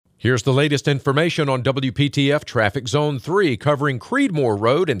Here's the latest information on WPTF Traffic Zone 3 covering Creedmoor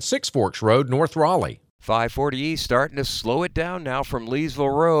Road and Six Forks Road, North Raleigh. 540 East starting to slow it down now from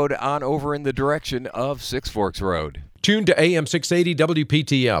Leesville Road on over in the direction of Six Forks Road. Tune to AM 680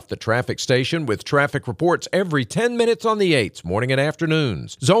 WPTF, the traffic station with traffic reports every 10 minutes on the 8s, morning and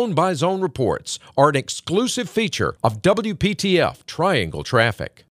afternoons. Zone-by-zone reports are an exclusive feature of WPTF Triangle Traffic.